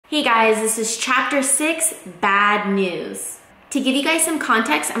Hey guys, this is chapter 6, Bad News. To give you guys some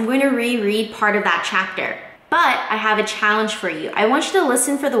context, I'm going to reread part of that chapter. But I have a challenge for you. I want you to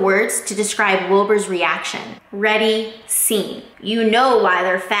listen for the words to describe Wilbur's reaction. Ready, scene. You know why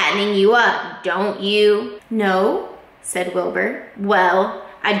they're fattening you up, don't you? No, said Wilbur. Well,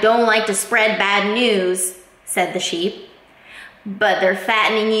 I don't like to spread bad news, said the sheep. But they're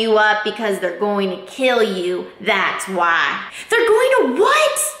fattening you up because they're going to kill you, that's why. They're going to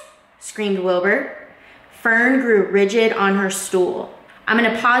what? Screamed Wilbur. Fern grew rigid on her stool. I'm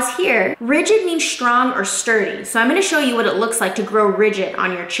gonna pause here. Rigid means strong or sturdy, so I'm gonna show you what it looks like to grow rigid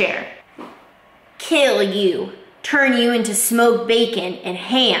on your chair. Kill you, turn you into smoked bacon and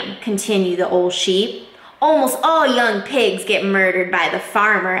ham, continued the old sheep. Almost all young pigs get murdered by the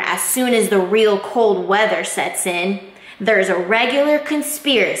farmer as soon as the real cold weather sets in. There's a regular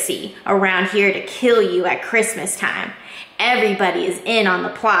conspiracy around here to kill you at Christmas time. Everybody is in on the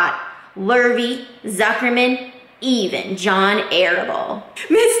plot. Lurvy, Zuckerman, even John Arable.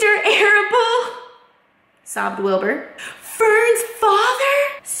 Mr. Arable, sobbed Wilbur. Fern's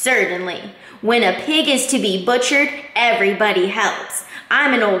father? Certainly. When a pig is to be butchered, everybody helps.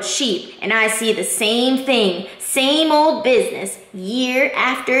 I'm an old sheep, and I see the same thing, same old business, year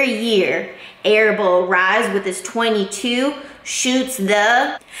after year. Arable arrives with his .22, shoots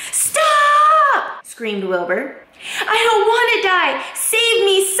the... Stop! Screamed Wilbur. I don't want to die! Save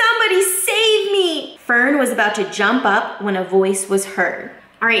me! Somebody save me! Fern was about to jump up when a voice was heard.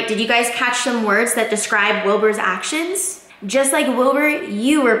 All right, did you guys catch some words that describe Wilbur's actions? Just like Wilbur,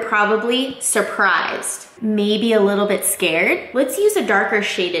 you were probably surprised. Maybe a little bit scared? Let's use a darker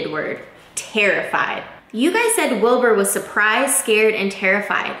shaded word. Terrified. You guys said Wilbur was surprised, scared, and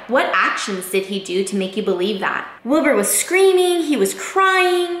terrified. What actions did he do to make you believe that? Wilbur was screaming, he was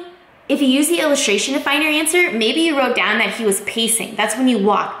crying. If you use the illustration to find your answer, maybe you wrote down that he was pacing. That's when you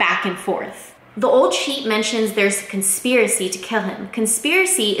walk back and forth. The old sheep mentions there's a conspiracy to kill him.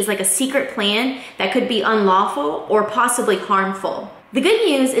 Conspiracy is like a secret plan that could be unlawful or possibly harmful. The good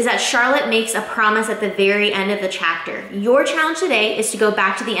news is that Charlotte makes a promise at the very end of the chapter. Your challenge today is to go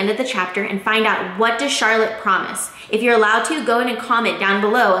back to the end of the chapter and find out, what does Charlotte promise? If you're allowed to, go ahead and comment down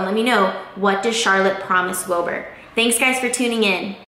below and let me know, what does Charlotte promise Wilbur? Thanks guys for tuning in.